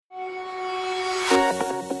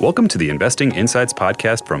Welcome to the Investing Insights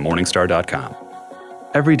podcast from Morningstar.com.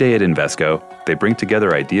 Every day at Invesco, they bring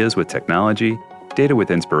together ideas with technology, data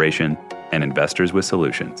with inspiration, and investors with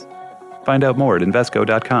solutions. Find out more at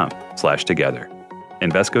Invesco.com/together.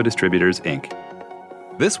 Invesco Distributors, Inc.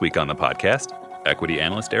 This week on the podcast, equity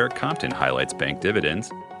analyst Eric Compton highlights bank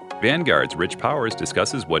dividends. Vanguard's Rich Powers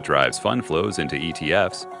discusses what drives fund flows into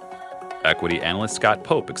ETFs. Equity analyst Scott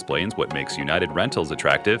Pope explains what makes United Rentals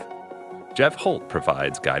attractive. Jeff Holt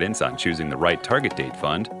provides guidance on choosing the right target date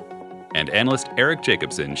fund. And analyst Eric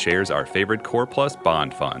Jacobson shares our favorite Core Plus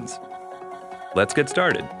bond funds. Let's get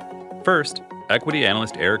started. First, equity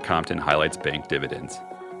analyst Eric Compton highlights bank dividends.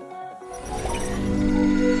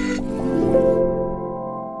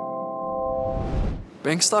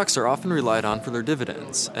 Bank stocks are often relied on for their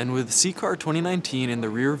dividends, and with CCAR 2019 in the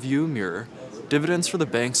rear-view mirror, dividends for the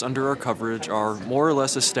banks under our coverage are more or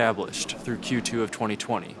less established through Q2 of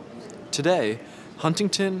 2020. Today,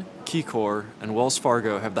 Huntington, KeyCorp, and Wells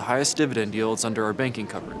Fargo have the highest dividend yields under our banking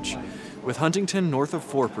coverage, with Huntington north of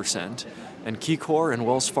 4% and KeyCorp and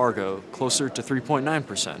Wells Fargo closer to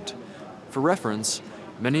 3.9%. For reference,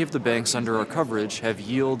 many of the banks under our coverage have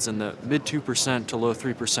yields in the mid 2% to low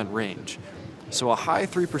 3% range, so a high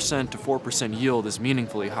 3% to 4% yield is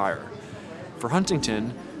meaningfully higher. For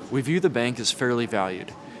Huntington, we view the bank as fairly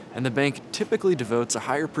valued, and the bank typically devotes a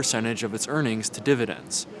higher percentage of its earnings to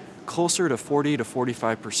dividends, closer to 40 to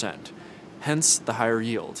 45%, hence the higher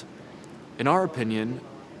yield. In our opinion,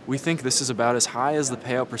 we think this is about as high as the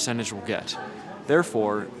payout percentage will get.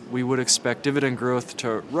 Therefore, we would expect dividend growth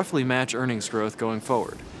to roughly match earnings growth going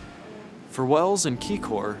forward. For Wells and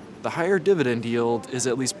KeyCorp, the higher dividend yield is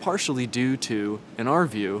at least partially due to, in our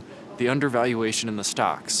view, the undervaluation in the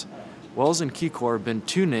stocks. Wells and KeyCorp have been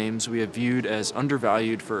two names we have viewed as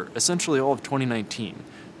undervalued for essentially all of 2019,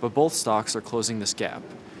 but both stocks are closing this gap.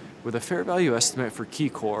 With a fair value estimate for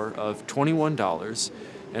KeyCorp of $21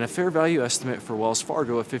 and a fair value estimate for Wells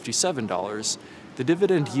Fargo of $57, the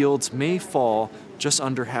dividend yields may fall just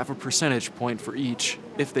under half a percentage point for each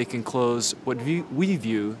if they can close what we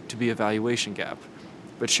view to be a valuation gap.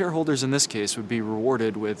 But shareholders in this case would be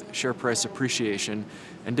rewarded with share price appreciation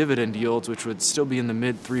and dividend yields which would still be in the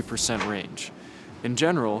mid 3% range. In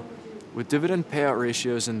general, with dividend payout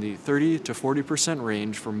ratios in the 30 to 40%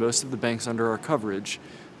 range for most of the banks under our coverage,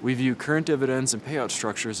 we view current dividends and payout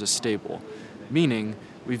structures as stable, meaning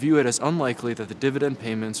we view it as unlikely that the dividend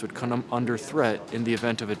payments would come under threat in the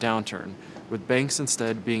event of a downturn, with banks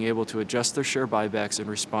instead being able to adjust their share buybacks in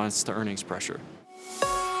response to earnings pressure.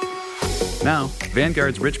 Now,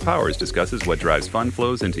 Vanguard's Rich Powers discusses what drives fund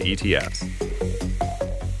flows into ETFs.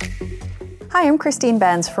 Hi, I'm Christine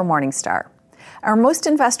Benz for Morningstar. Are most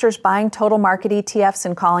investors buying total market ETFs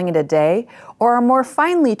and calling it a day, or are more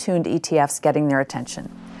finely tuned ETFs getting their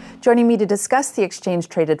attention? Joining me to discuss the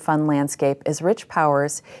exchange-traded fund landscape is Rich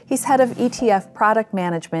Powers. He's head of ETF product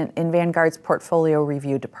management in Vanguard's portfolio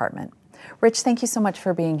review department. Rich, thank you so much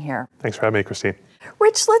for being here. Thanks for having me, Christine.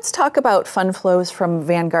 Rich, let's talk about fund flows from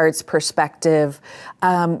Vanguard's perspective.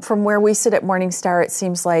 From where we sit at Morningstar, it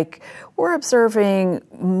seems like we're observing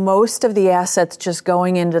most of the assets just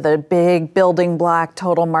going into the big building block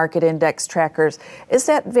total market index trackers. Is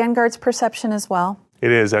that Vanguard's perception as well?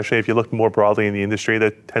 It is. Actually, if you look more broadly in the industry,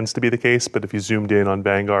 that tends to be the case. But if you zoomed in on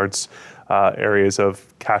Vanguard's areas of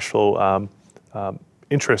cash flow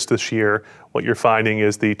interest this year, what you're finding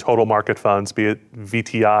is the total market funds, be it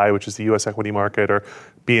VTI, which is the U.S. equity market, or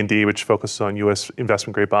BND, which focuses on U.S.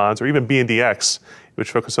 investment-grade bonds, or even BNDX,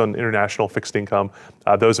 which focuses on international fixed income.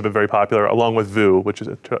 Those have been very popular, along with VU, which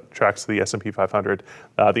tracks the S&P 500.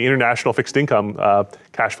 The international fixed income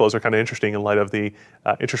cash flows are kind of interesting in light of the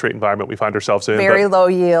interest rate environment we find ourselves in. Very low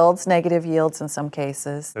yields, negative yields in some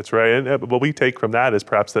cases. That's right. And what we take from that is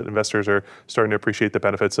perhaps that investors are starting to appreciate the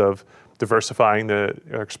benefits of diversifying their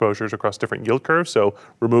exposures across different yield curves, so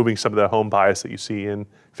removing some of the home bias that you see in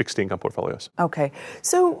fixed income portfolios. Okay.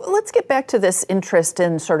 So let's get back to this interest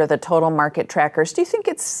in sort of the total market trackers. Do you think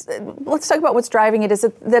let's talk about what's driving it. Is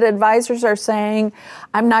it that advisors are saying,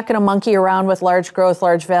 I'm not going to monkey around with large growth,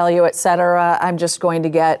 large value, et cetera. I'm just going to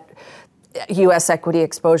get U.S. equity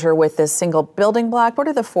exposure with this single building block? What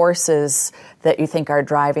are the forces that you think are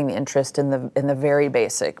driving the interest in the very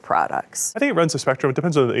basic products? I think it runs the spectrum. It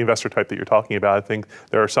depends on the investor type that you're talking about. I think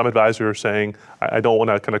there are some advisors who are saying, I don't want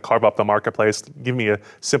to kind of carve up the marketplace. Give me a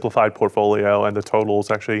simplified portfolio, and the totals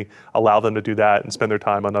actually allow them to do that and spend their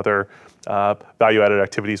time on other value-added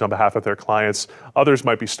activities on behalf of their clients. Others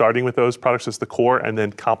might be starting with those products as the core and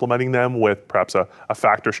then complementing them with perhaps a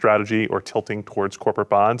factor strategy or tilting towards corporate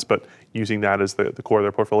bonds, but using that as the core of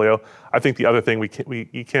their portfolio. I think the other thing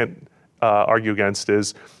you can't argue against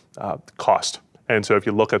is cost. And so if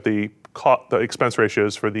you look at the expense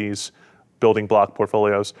ratios for these building block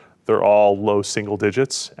portfolios, they're all low single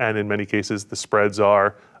digits. And in many cases, the spreads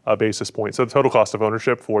are a basis point. So the total cost of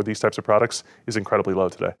ownership for these types of products is incredibly low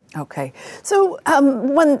today. Okay. So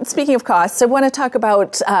speaking of costs, I want to talk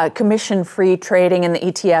about commission-free trading in the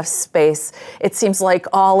ETF space. It seems like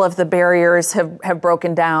all of the barriers have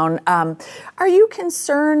broken down. Are you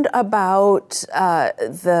concerned about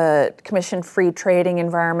the commission-free trading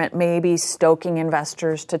environment maybe stoking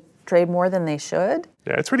investors to trade more than they should?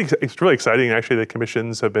 Yeah, it's really exciting. Actually, the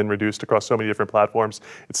commissions have been reduced across so many different platforms.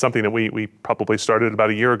 It's something that we probably started about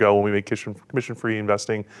a year ago when we made commission-free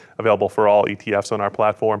investing available for all ETFs on our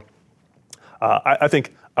platform. I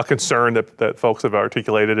think a concern that folks have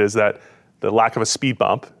articulated is that the lack of a speed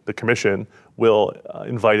bump, the commission, will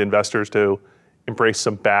invite investors to embrace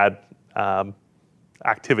some bad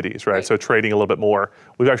activities, right? So trading a little bit more.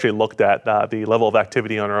 We've actually looked at the level of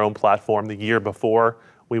activity on our own platform the year before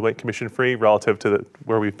we went commission-free relative to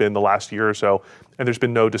where we've been the last year or so. And there's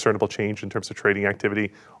been no discernible change in terms of trading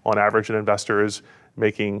activity. On average, an investor is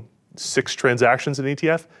making 6 transactions in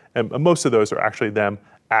ETF, and most of those are actually them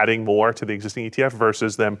adding more to the existing ETF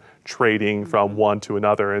versus them trading from one to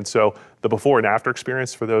another. And so the before and after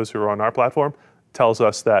experience for those who are on our platform tells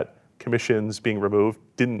us that commissions being removed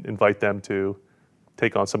didn't invite them to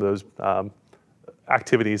take on some of those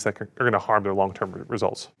activities that are going to harm their long-term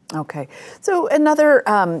results. Okay. So another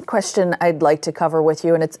question I'd like to cover with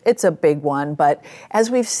you, and it's a big one, but as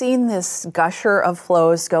we've seen this gusher of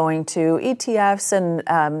flows going to ETFs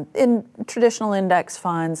and in traditional index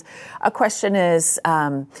funds, a question is,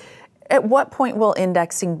 at what point will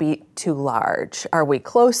indexing be too large? Are we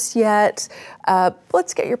close yet?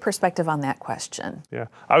 Let's get your perspective on that question. Yeah,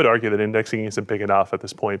 I would argue that indexing isn't big enough at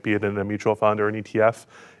this point, be it in a mutual fund or an ETF.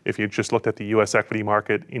 If you just looked at the U.S. equity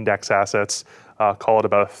market, index assets, call it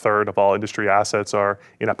about a third of all industry assets are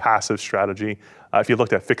in a passive strategy. If you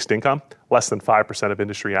looked at fixed income, less than 5% of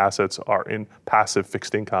industry assets are in passive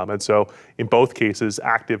fixed income. And so in both cases,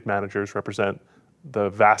 active managers represent the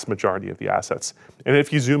vast majority of the assets. And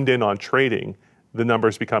if you zoomed in on trading, the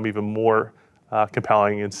numbers become even more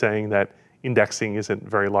compelling in saying that indexing isn't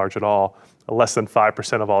very large at all. Less than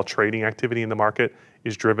 5% of all trading activity in the market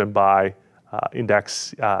is driven by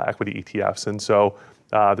index equity ETFs. And so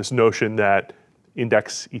this notion that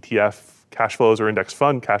index ETF cash flows or index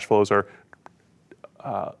fund cash flows are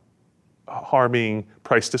harming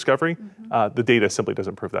price discovery, the data simply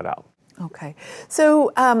doesn't prove that out. Okay.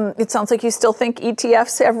 So it sounds like you still think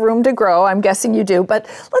ETFs have room to grow. I'm guessing you do. But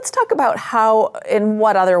let's talk about how, in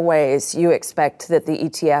what other ways you expect that the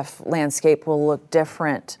ETF landscape will look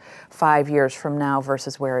different 5 years from now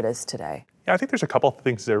versus where it is today. Yeah, I think there's a couple of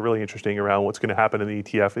things that are really interesting around what's going to happen in the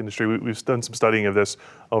ETF industry. We've done some studying of this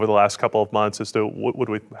over the last couple of months as to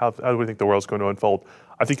how do we think the world's going to unfold.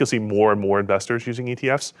 I think you'll see more and more investors using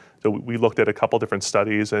ETFs. So we looked at a couple different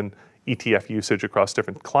studies and ETF usage across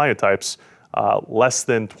different client types. Less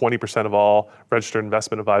than 20% of all registered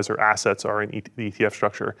investment advisor assets are in the ETF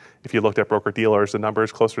structure. If you looked at broker-dealers, the number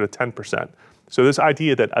is closer to 10%. So this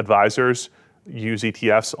idea that advisors use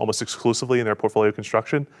ETFs almost exclusively in their portfolio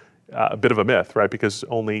construction, a bit of a myth, right? Because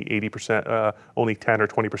only 80%, only 10 or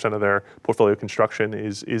 20% of their portfolio construction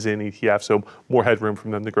is in ETF, so more headroom for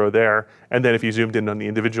them to grow there. And then if you zoomed in on the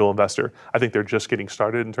individual investor, I think they're just getting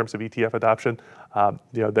started in terms of ETF adoption.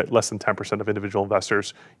 That less than 10% of individual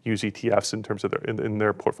investors use ETFs in terms of in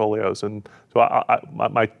their portfolios. And so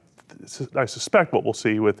I suspect what we'll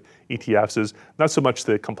see with ETFs is not so much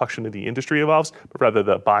the complexion of the industry evolves, but rather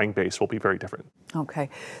the buying base will be very different. Okay.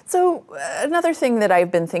 So another thing that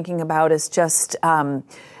I've been thinking about is just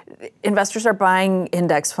investors are buying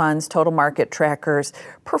index funds, total market trackers.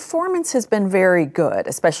 Performance has been very good,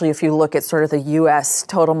 especially if you look at sort of the U.S.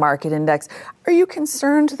 total market index. Are you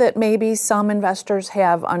concerned that maybe some investors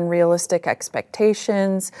have unrealistic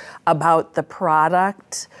expectations about the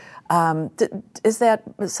product? Is that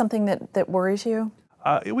something that worries you?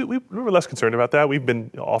 We were less concerned about that. We've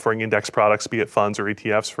been offering index products, be it funds or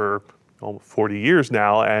ETFs, for 40 years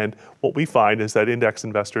now. And what we find is that index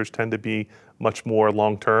investors tend to be much more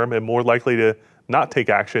long-term and more likely to not take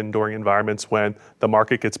action during environments when the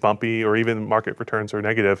market gets bumpy or even market returns are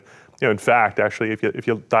negative. In fact, actually, if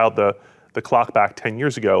you dialed the clock back 10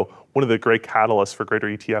 years ago, one of the great catalysts for greater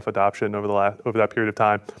ETF adoption over that period of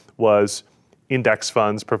time was index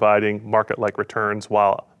funds providing market-like returns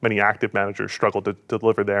while many active managers struggle to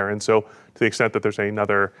deliver there. And so to the extent that there's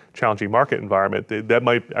another challenging market environment, that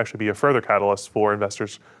might actually be a further catalyst for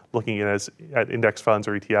investors looking at index funds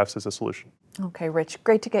or ETFs as a solution. Okay, Rich,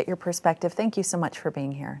 great to get your perspective. Thank you so much for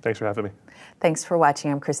being here. Thanks for having me. Thanks for watching.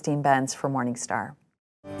 I'm Christine Benz for Morningstar.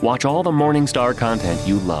 Watch all the Morningstar content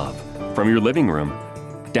you love from your living room.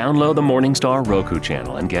 Download the Morningstar Roku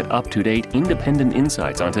channel and get up-to-date independent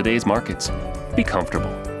insights on today's markets. Be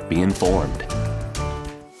comfortable. Be informed.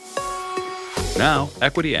 Now,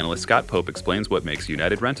 equity analyst Scott Pope explains what makes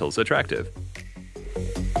United Rentals attractive.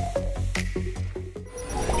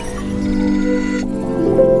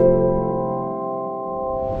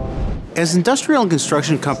 As industrial and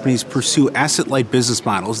construction companies pursue asset-light business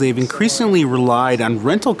models, they've increasingly relied on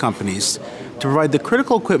rental companies to provide the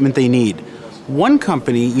critical equipment they need. One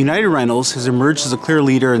company, United Rentals, has emerged as a clear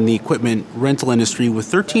leader in the equipment rental industry with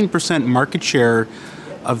 13% market share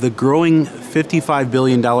of the growing $55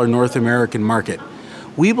 billion North American market.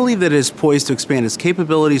 We believe that it is poised to expand its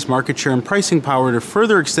capabilities, market share, and pricing power to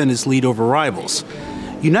further extend its lead over rivals.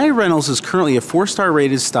 United Rentals is currently a 4-star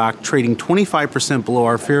rated stock trading 25% below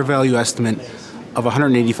our fair value estimate of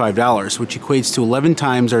 $185, which equates to 11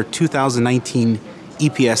 times our 2019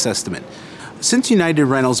 EPS estimate. Since United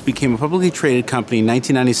Rentals became a publicly traded company in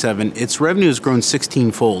 1997, its revenue has grown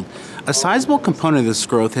 16-fold. A sizable component of this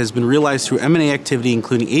growth has been realized through M&A activity,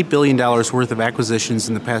 including $8 billion worth of acquisitions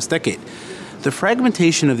in the past decade. The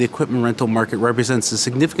fragmentation of the equipment rental market represents a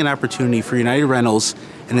significant opportunity for United Rentals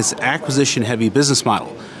and its acquisition-heavy business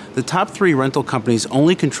model. The top 3 rental companies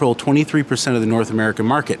only control 23% of the North American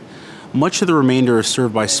market. Much of the remainder is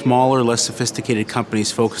served by smaller, less sophisticated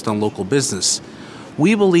companies focused on local business.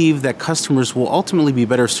 We believe that customers will ultimately be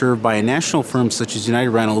better served by a national firm such as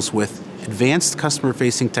United Rentals with advanced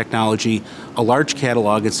customer-facing technology, a large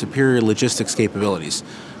catalog, and superior logistics capabilities.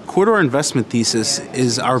 Core to our investment thesis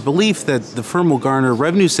is our belief that the firm will garner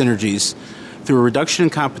revenue synergies through a reduction in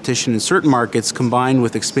competition in certain markets combined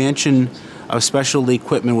with expansion of specialty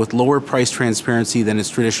equipment with lower price transparency than its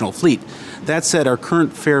traditional fleet. That said, our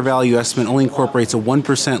current fair value estimate only incorporates a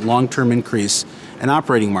 1% long-term increase in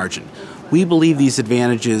operating margin. We believe these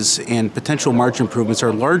advantages and potential margin improvements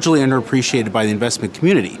are largely underappreciated by the investment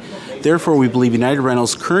community. Therefore, we believe United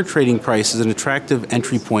Rentals' current trading price is an attractive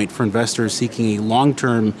entry point for investors seeking a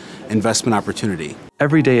long-term investment opportunity.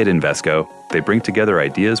 Every day at Invesco, they bring together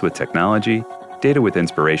ideas with technology, data with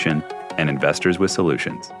inspiration, and investors with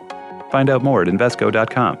solutions. Find out more at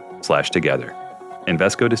Invesco.com/together.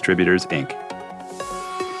 Invesco Distributors, Inc.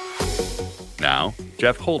 Now,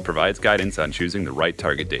 Jeff Holt provides guidance on choosing the right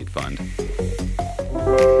target date fund.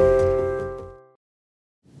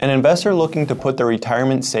 An investor looking to put their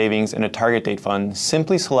retirement savings in a target date fund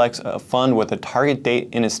simply selects a fund with a target date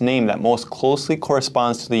in its name that most closely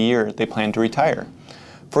corresponds to the year they plan to retire.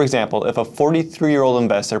 For example, if a 43-year-old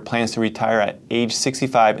investor plans to retire at age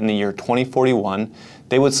 65 in the year 2041,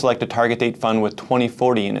 they would select a target date fund with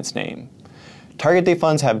 2040 in its name. Target date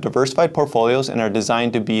funds have diversified portfolios and are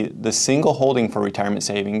designed to be the single holding for retirement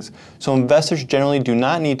savings, so investors generally do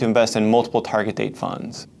not need to invest in multiple target date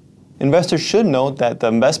funds. Investors should note that the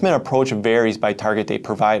investment approach varies by target date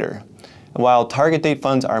provider. And while target date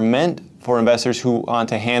funds are meant for investors who want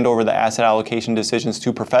to hand over the asset allocation decisions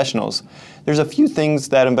to professionals, there's a few things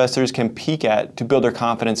that investors can peek at to build their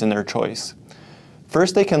confidence in their choice.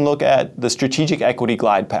 First, they can look at the strategic equity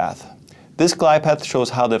glide path. This glide path shows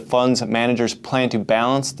how the fund's managers plan to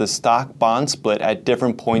balance the stock-bond split at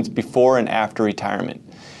different points before and after retirement.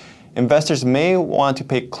 Investors may want to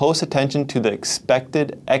pay close attention to the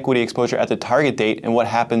expected equity exposure at the target date and what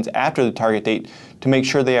happens after the target date to make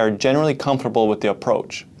sure they are generally comfortable with the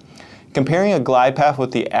approach. Comparing a glide path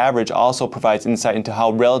with the average also provides insight into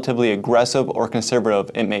how relatively aggressive or conservative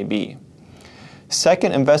it may be.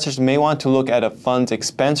 Second, investors may want to look at a fund's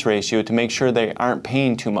expense ratio to make sure they aren't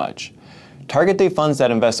paying too much. Target date funds that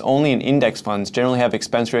invest only in index funds generally have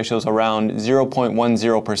expense ratios around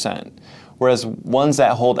 0.10%. Whereas ones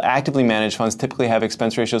that hold actively managed funds typically have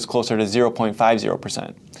expense ratios closer to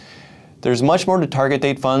 0.50%. There's much more to target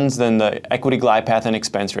date funds than the equity glide path and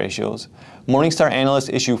expense ratios. Morningstar analysts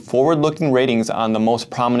issue forward-looking ratings on the most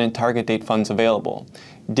prominent target date funds available,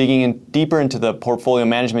 digging deeper into the portfolio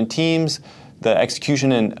management teams, the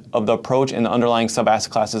execution of the approach, and the underlying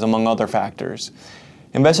sub-asset classes, among other factors.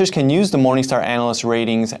 Investors can use the Morningstar analyst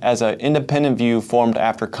ratings as an independent view formed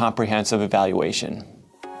after comprehensive evaluation.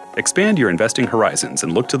 Expand your investing horizons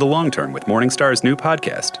and look to the long term with Morningstar's new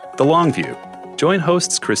podcast, The Long View. Join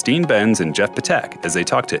hosts Christine Benz and Jeff Patak as they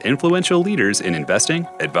talk to influential leaders in investing,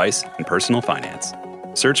 advice, and personal finance.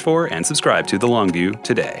 Search for and subscribe to The Long View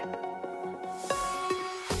today.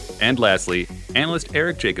 And lastly, analyst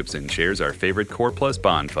Eric Jacobson shares our favorite Core Plus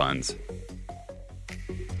bond funds.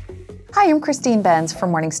 Hi, I'm Christine Benz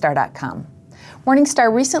from Morningstar.com.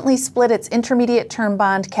 Morningstar recently split its intermediate term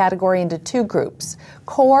bond category into 2 groups,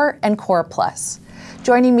 Core and Core Plus.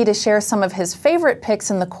 Joining me to share some of his favorite picks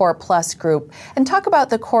in the Core Plus group and talk about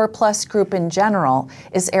the Core Plus group in general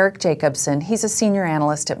is Eric Jacobson. He's a senior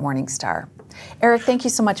analyst at Morningstar. Eric, thank you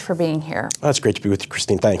so much for being here. Oh, it's great to be with you,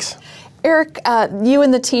 Christine. Thanks. Eric, you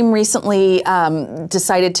and the team recently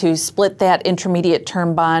decided to split that intermediate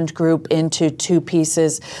term bond group into two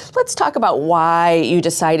pieces. Let's talk about why you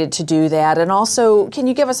decided to do that, and also can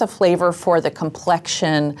you give us a flavor for the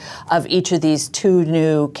complexion of each of these two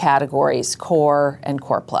new categories, Core and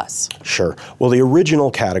Core Plus? Sure. Well, the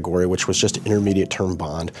original category, which was just intermediate term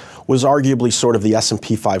bond, was arguably sort of the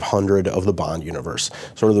S&P 500 of the bond universe,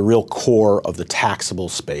 sort of the real core of the taxable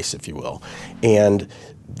space, if you will. And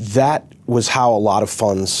that was how a lot of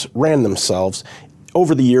funds ran themselves.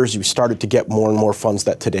 Over the years, you started to get more and more funds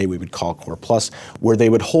that today we would call Core Plus, where they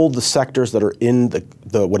would hold the sectors that are in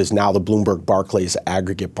the what is now the Bloomberg Barclays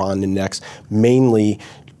Aggregate Bond Index, mainly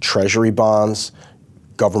Treasury bonds,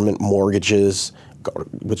 government mortgages,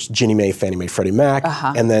 which Ginnie Mae, Fannie Mae, Freddie Mac,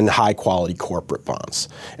 and then high-quality corporate bonds,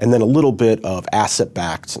 and then a little bit of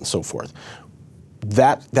asset-backed and so forth.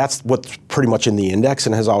 That's what's pretty much in the index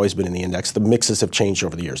and has always been in the index. The mixes have changed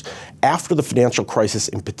over the years. After the financial crisis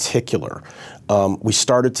in particular, we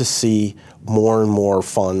started to see more and more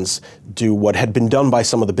funds do what had been done by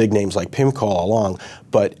some of the big names like PIMCO all along,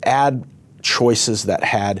 but add choices that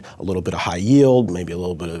had a little bit of high yield, maybe a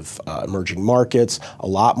little bit of emerging markets, a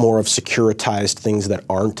lot more of securitized things that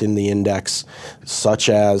aren't in the index, such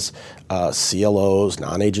as CLOs,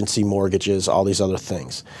 non-agency mortgages, all these other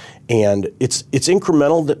things. And it's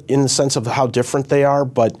incremental in the sense of how different they are,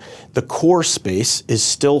 but the core space is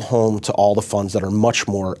still home to all the funds that are much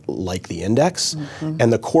more like the index.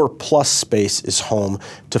 And the Core Plus space is home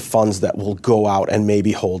to funds that will go out and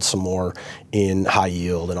maybe hold some more in high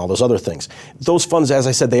yield and all those other things. Those funds, as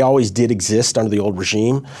I said, they always did exist under the old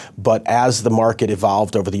regime, but as the market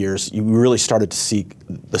evolved over the years, you really started to see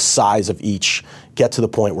the size of each get to the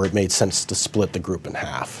point where it made sense to split the group in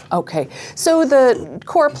half. Okay, so the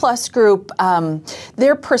Core Plus group,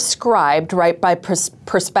 they're prescribed, right, by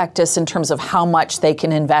prospectus in terms of how much they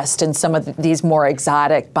can invest in some of these more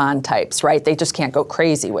exotic bond types, right? They just can't go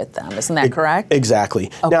crazy with them. Isn't that correct?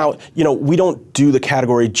 Exactly. Okay. Now, we don't do the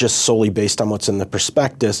category just solely based on what's in the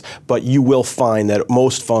prospectus, but you will find that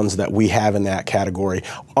most funds that we have in that category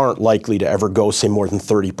aren't likely to ever go, say, more than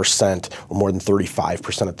 30% or more than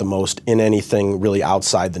 35% at the most in anything really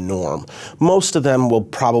outside the norm. Most of them will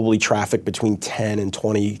probably traffic between 10 and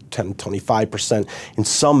 25% in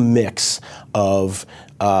some mix of,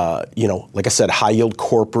 like I said, high yield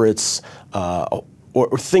corporates,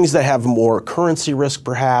 or things that have more currency risk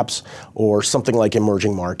perhaps, or something like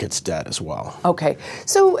emerging markets debt as well. Okay,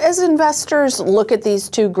 so as investors look at these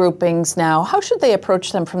two groupings now, how should they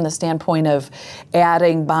approach them from the standpoint of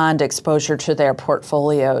adding bond exposure to their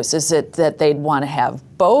portfolios? Is it that they'd want to have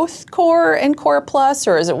both Core and Core Plus,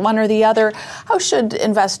 or is it one or the other? How should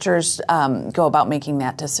investors go about making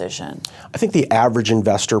that decision? I think the average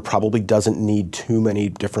investor probably doesn't need too many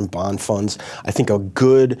different bond funds. I think a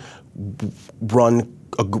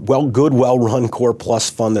well-run Core Plus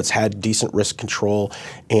fund that's had decent risk control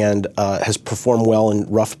and has performed well in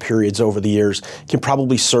rough periods over the years can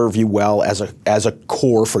probably serve you well as a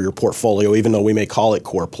core for your portfolio, even though we may call it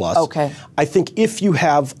Core Plus. Okay. I think if you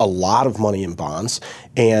have a lot of money in bonds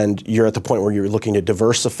and you're at the point where you're looking to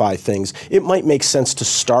diversify things, it might make sense to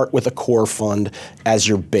start with a core fund as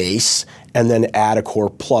your base and then add a Core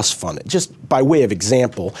Plus fund. Just by way of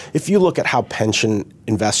example, if you look at how pension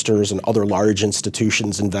investors and other large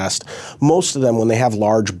institutions invest, most of them, when they have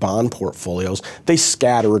large bond portfolios, they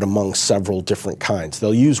scatter it among several different kinds.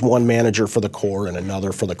 They'll use one manager for the core and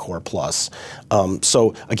another for the Core Plus.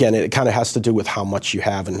 So again, it kind of has to do with how much you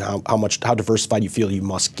have and how diversified you feel you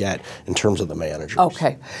must get in terms of the managers.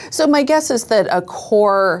 Okay. So my guess is that a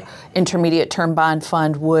core intermediate term bond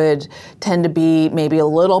fund would tend to be maybe a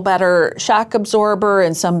little better shock absorber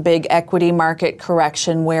in some big equity market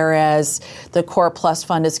correction, whereas the Core Plus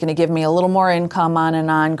fund is going to give me a little more income on an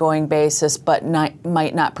ongoing basis, but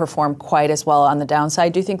might not perform quite as well on the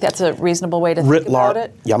downside. Do you think that's a reasonable way to think about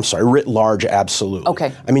it? Yeah, I'm sorry. Writ large, absolutely.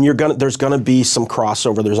 Okay. I mean, there's going to be some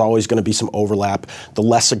crossover. There's always going to be some overlap. The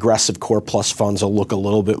less aggressive Core Plus funds will look a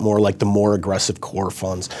little bit more like the more aggressive core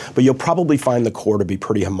funds, but you'll probably find the core to be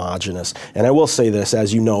pretty homogenous. And I will say this,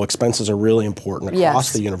 as you know, expenses are really important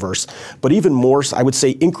across the universe, but even more, I would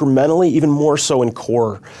say incrementally, even more so in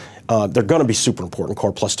core. They're going to be super important,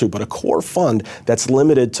 Core Plus too, but a core fund that's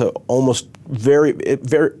limited to almost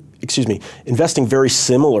investing very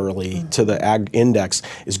similarly to the ag index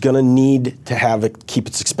is going to need to have it keep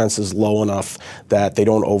its expenses low enough that they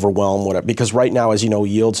don't overwhelm whatever. Because right now, as you know,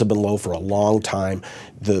 yields have been low for a long time.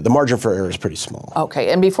 the margin for error is pretty small.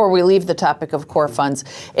 Okay, and before we leave the topic of core funds,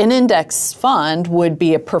 an index fund would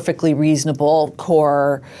be a perfectly reasonable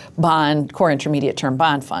core intermediate term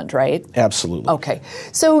bond fund, right? Absolutely. Okay,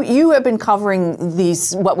 so you have been covering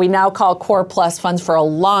these, what we now call core plus funds, for a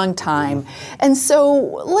long time. And so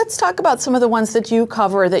let's talk about some of the ones that you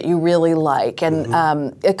cover that you really like. And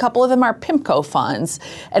a couple of them are PIMCO funds,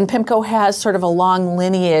 and PIMCO has sort of a long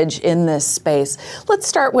lineage in this space. Let's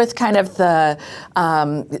start with kind of the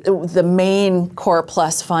main core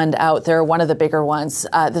plus fund out there, one of the bigger ones.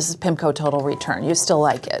 This is PIMCO Total Return. You still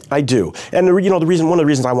like it? I do. And one of the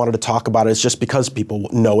reasons I wanted to talk about it is just because people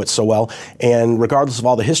know it so well. And regardless of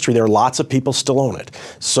all the history, there are lots of people still own it.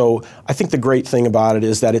 So I think the great thing about it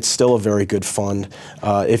is that it's still a very good fund.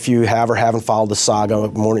 If you have or haven't followed the saga,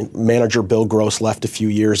 manager Bill Gross left a few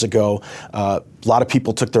years ago. A lot of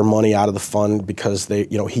people took their money out of the fund because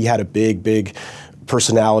he had a big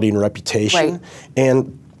personality and reputation. Right.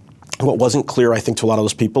 And what wasn't clear, I think, to a lot of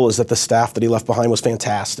those people is that the staff that he left behind was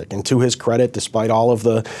fantastic. And to his credit, despite all of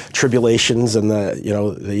the tribulations and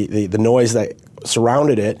the noise that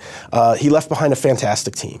surrounded it, he left behind a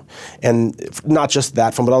fantastic team. And not just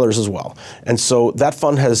that fund, but others as well. And so that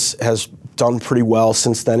fund has done pretty well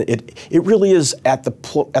since then. It really is at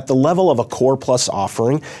the level of a core plus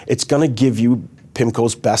offering. It's going to give you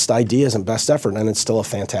PIMCO's best ideas and best effort, and it's still a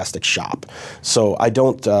fantastic shop. So I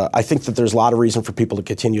think that there's a lot of reason for people to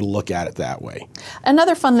continue to look at it that way.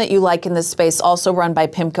 Another fund that you like in this space, also run by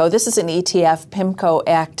PIMCO, this is an ETF, PIMCO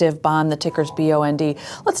Active Bond, the ticker's BOND.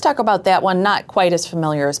 Let's talk about that one, not quite as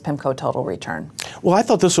familiar as PIMCO Total Return. Well, I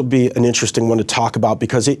thought this would be an interesting one to talk about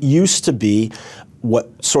because it used to be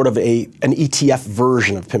what sort of an ETF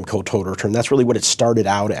version of PIMCO Total Return. That's really what it started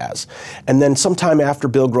out as. And then sometime after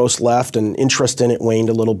Bill Gross left and interest in it waned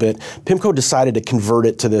a little bit, PIMCO decided to convert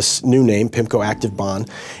it to this new name, PIMCO Active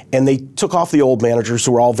Bond. And they took off the old managers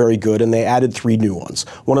who were all very good, and they added 3 new ones.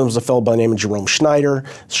 One of them was a fellow by the name of Jerome Schneider,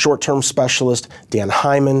 short-term specialist, Dan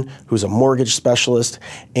Hyman, who's a mortgage specialist,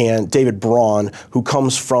 and David Braun, who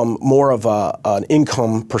comes from more of an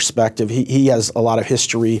income perspective. He has a lot of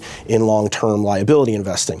history in long-term liability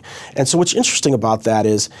investing. And so what's interesting about that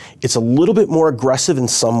is it's a little bit more aggressive in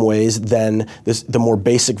some ways than the more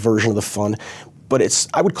basic version of the fund. But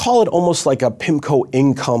I would call it almost like a PIMCO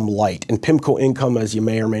Income Light. And PIMCO Income, as you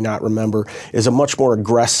may or may not remember, is a much more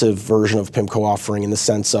aggressive version of PIMCO offering in the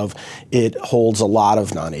sense of it holds a lot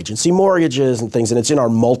of non-agency mortgages and things, and it's in our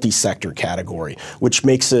multi-sector category, which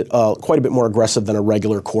makes it quite a bit more aggressive than a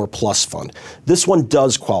regular Core Plus fund. This one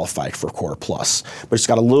does qualify for Core Plus, but it's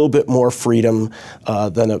got a little bit more freedom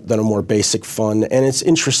than a more basic fund, and it's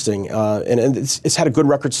interesting, and it's had a good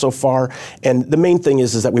record so far. And the main thing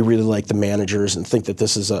is that we really like the managers and think that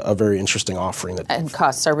this is a very interesting offering. And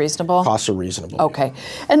costs are reasonable? Costs are reasonable. Okay.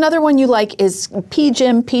 Another one you like is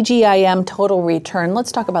PGIM Total Return.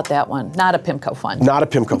 Let's talk about that one. Not a PIMCO fund. Not a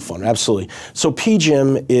PIMCO fund, absolutely. So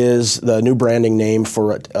PGIM is the new branding name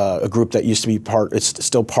for a group that used to be it's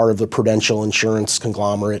still part of the Prudential Insurance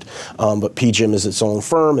conglomerate, but PGIM is its own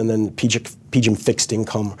firm, and then PGIM Fixed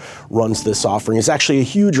Income runs this offering. It's actually a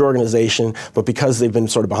huge organization, but because they've been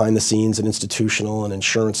sort of behind the scenes and institutional and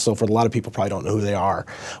insurance and so forth, a lot of people probably don't know who they are.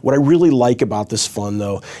 What I really like about this fund,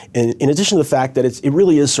 though, in addition to the fact that it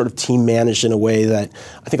really is sort of team managed in a way that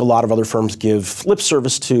I think a lot of other firms give lip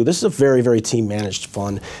service to, this is a very, very team managed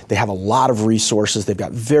fund. They have a lot of resources. They've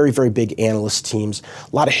got very, very big analyst teams,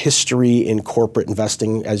 a lot of history in corporate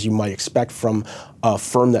investing, as you might expect from a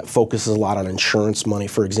firm that focuses a lot on insurance money,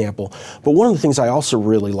 for example. But one of the things I also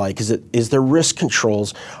really like is their risk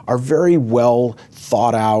controls are very well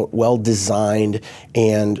thought out, well designed,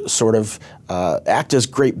 and sort of act as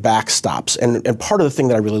great backstops. And part of the thing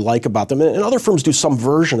that I really like about them, and other firms do some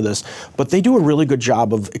version of this, but they do a really good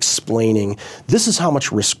job of explaining this is how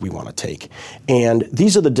much risk we want to take. And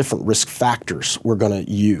these are the different risk factors we're going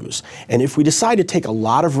to use. And if we decide to take a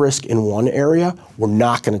lot of risk in one area, we're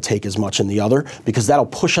not going to take as much in the other because that'll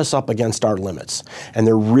push us up against our limits. And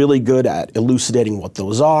they're really good at elucidating what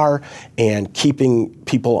those are and keeping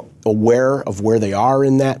people aware of where they are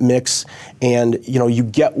in that mix. And you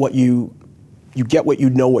get what you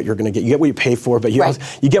know what you're going to get. You get what you pay for, but you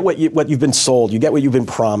get what you've been sold. You get what you've been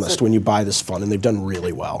promised when you buy this fund, and they've done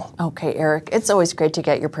really well. Okay, Eric, it's always great to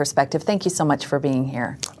get your perspective. Thank you so much for being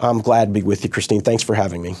here. I'm glad to be with you, Christine. Thanks for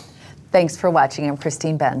having me. Thanks for watching. I'm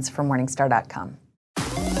Christine Benz from Morningstar.com.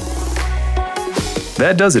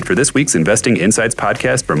 That does it for this week's Investing Insights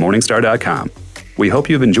podcast from Morningstar.com. We hope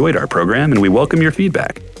you've enjoyed our program, and we welcome your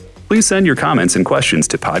feedback. Please send your comments and questions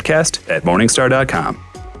to podcast@Morningstar.com.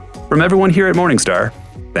 From everyone here at Morningstar,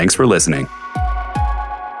 thanks for listening.